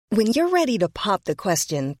When you're ready to pop the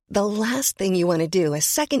question, the last thing you want to do is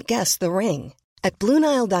second-guess the ring. At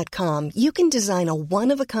BlueNile.com, you can design a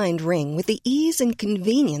one-of-a-kind ring with the ease and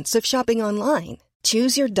convenience of shopping online.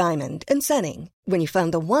 Choose your diamond and setting. When you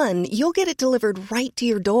find the one, you'll get it delivered right to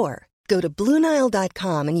your door. Go to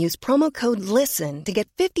BlueNile.com and use promo code LISTEN to get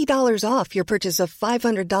 $50 off your purchase of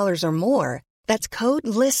 $500 or more. That's code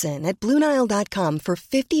LISTEN at BlueNile.com for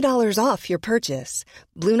 $50 off your purchase.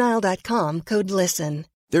 BlueNile.com, code LISTEN.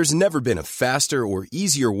 There's never been a faster or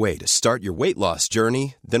easier way to start your weight loss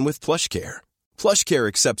journey than with PlushCare. PlushCare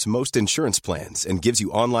accepts most insurance plans and gives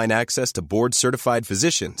you online access to board-certified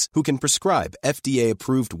physicians who can prescribe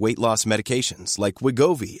FDA-approved weight loss medications like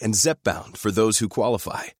Wegovy and Zepbound for those who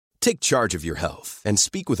qualify. Take charge of your health and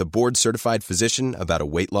speak with a board-certified physician about a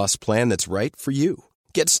weight loss plan that's right for you.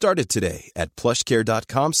 Get started today at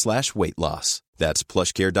plushcare.com/weight loss. That's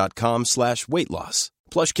plushcare.com/weight loss.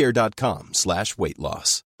 plushcare.com/weight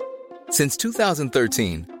loss. Since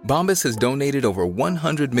 2013, Bombas has donated over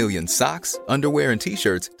 100 million socks, underwear, and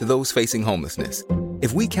T-shirts to those facing homelessness.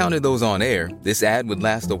 If we counted those on air, this ad would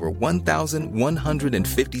last over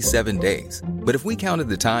 1,157 days. But if we counted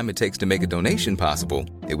the time it takes to make a donation possible,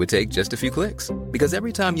 it would take just a few clicks. Because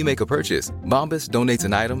every time you make a purchase, Bombas donates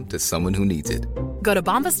an item to someone who needs it. Go to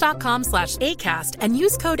bombas.com/ACAST and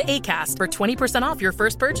use code ACAST for 20% off your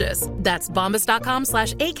first purchase. That's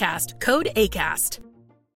bombas.com/ACAST, code ACAST.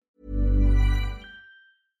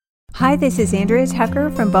 Hi, this is Andrea Tucker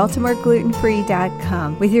from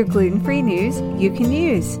BaltimoreGlutenFree.com with your gluten-free news you can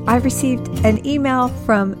use. I received an email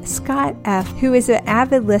from Scott F., who is an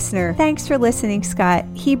avid listener. Thanks for listening, Scott.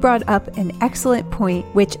 He brought up an excellent point,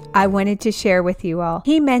 which I wanted to share with you all.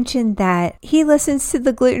 He mentioned that he listens to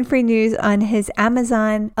the gluten-free news on his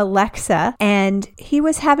Amazon Alexa, and he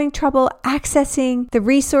was having trouble accessing the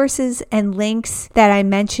resources and links that I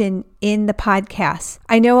mentioned in the podcast.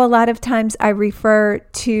 I know a lot of times I refer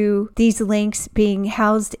to these links being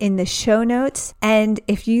housed in the show notes. And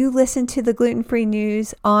if you listen to the gluten-free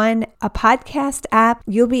news on a podcast app,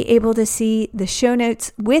 you'll be able to see the show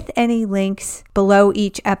notes with any links below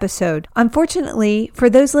each episode. Unfortunately, for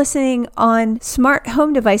those listening on smart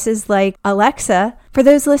home devices like Alexa, for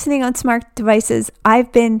those listening on smart devices,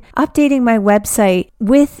 I've been updating my website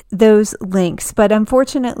with those links. But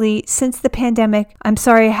unfortunately, since the pandemic, I'm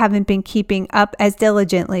sorry I haven't been keeping up as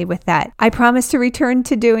diligently with that. I promise to return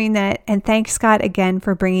to doing that. And thanks, Scott, again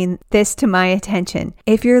for bringing this to my attention.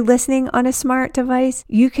 If you're listening on a smart device,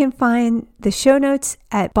 you can find the show notes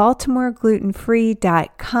at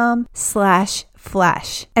BaltimoreGlutenFree.com/flash.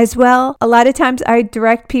 As well, a lot of times I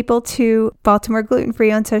direct people to Baltimore Gluten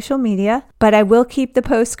Free on social media, but I will keep the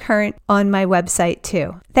posts current on my website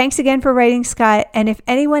too. Thanks again for writing, Scott. And if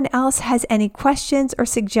anyone else has any questions or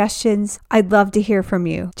suggestions, I'd love to hear from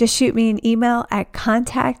you. Just shoot me an email at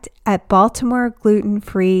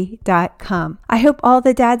contact@BaltimoreGlutenFree.com. I hope all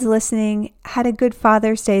the dads listening had a good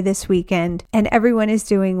Father's Day this weekend and everyone is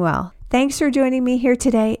doing well. Thanks for joining me here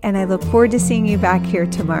today, and I look forward to seeing you back here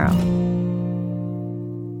tomorrow.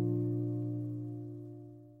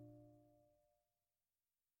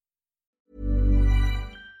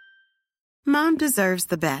 Mom deserves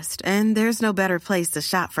the best, and there's no better place to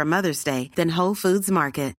shop for Mother's Day than Whole Foods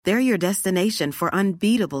Market. They're your destination for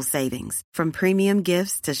unbeatable savings, from premium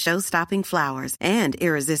gifts to show-stopping flowers and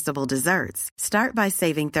irresistible desserts. Start by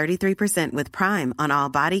saving 33% with Prime on all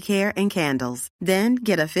body care and candles. Then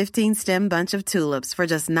get a 15-stem bunch of tulips for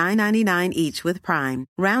just $9.99 each with Prime.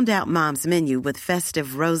 Round out Mom's menu with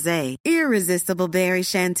festive rosé, irresistible berry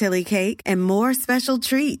chantilly cake, and more special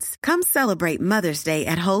treats. Come celebrate Mother's Day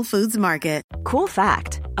at Whole Foods Market. Cool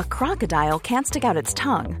fact, a crocodile can't stick out its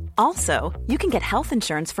tongue. Also, you can get health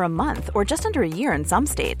insurance for a month or just under a year in some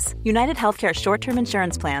states. United Healthcare short-term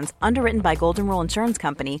insurance plans, underwritten by Golden Rule Insurance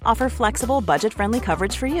Company, offer flexible, budget-friendly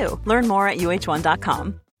coverage for you. Learn more at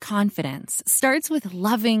uh1.com. Confidence starts with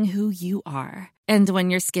loving who you are. And when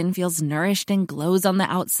your skin feels nourished and glows on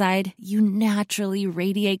the outside, you naturally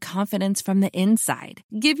radiate confidence from the inside.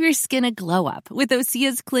 Give your skin a glow up with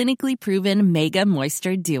Osea's clinically proven Mega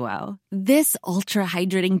Moisture Duo. This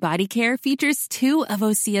ultra-hydrating body care features two of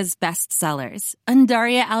Osea's best sellers,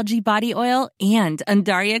 Undaria Algae Body Oil and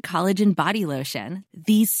Undaria Collagen Body Lotion.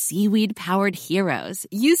 These seaweed-powered heroes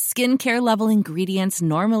use skincare-level ingredients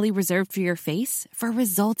normally reserved for your face for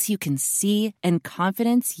results you can see and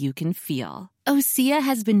confidence you can feel. Osea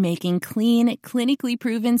has been making clean, clinically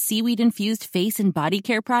proven seaweed-infused face and body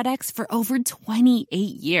care products for over 28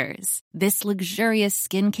 years. This luxurious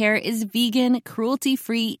skincare is vegan,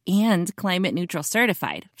 cruelty-free, and climate-neutral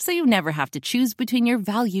certified, so you never have to choose between your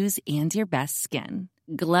values and your best skin.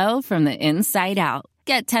 Glow from the inside out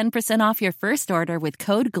Get 10% off your first order with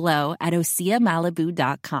code GLOW at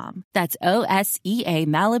OseaMalibu.com. That's OSEA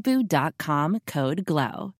Malibu.com, code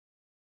GLOW.